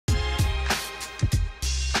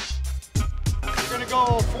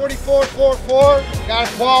go 44-44. Got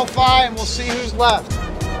to qualify, and we'll see who's left.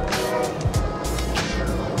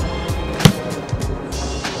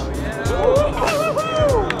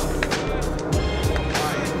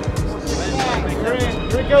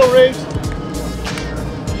 Here we go, Reeves.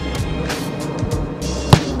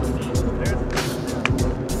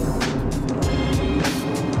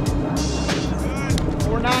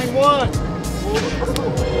 491.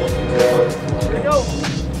 Here we go.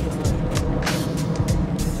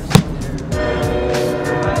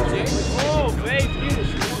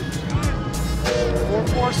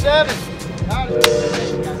 447. Got it.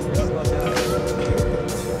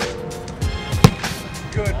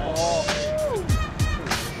 Good ball.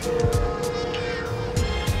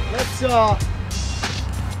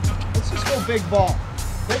 Let's just go big ball.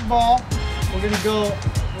 Big ball. We're gonna go.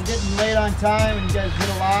 We're getting late on time, and you guys hit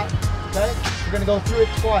a lot. Okay. We're gonna go through it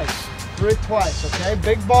twice. Okay.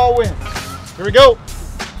 Big ball wins. Here we go.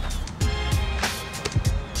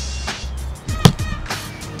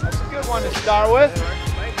 That's a good one to start with.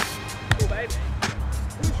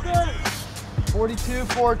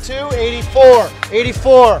 42-42, 84.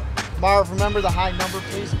 84. Marv, remember the high number,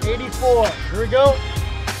 please. 84. Here we go.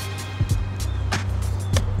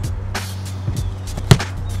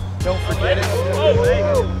 Don't forget it. Oh, baby.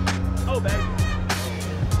 Oh, baby.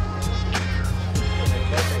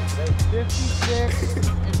 56 and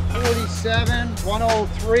 47,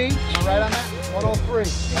 103. Am I right on that? 103.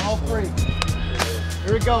 103.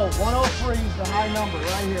 Here we go. 103 is the high number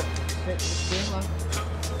right here.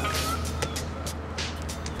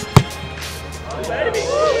 Oh, baby.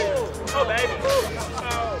 Oh, baby.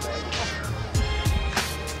 Oh, baby.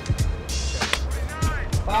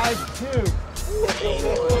 5-2.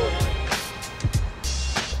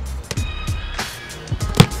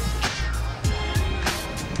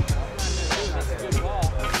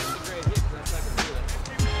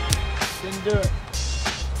 Didn't do it.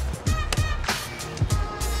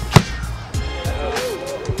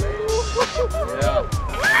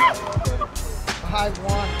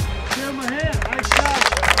 5-1.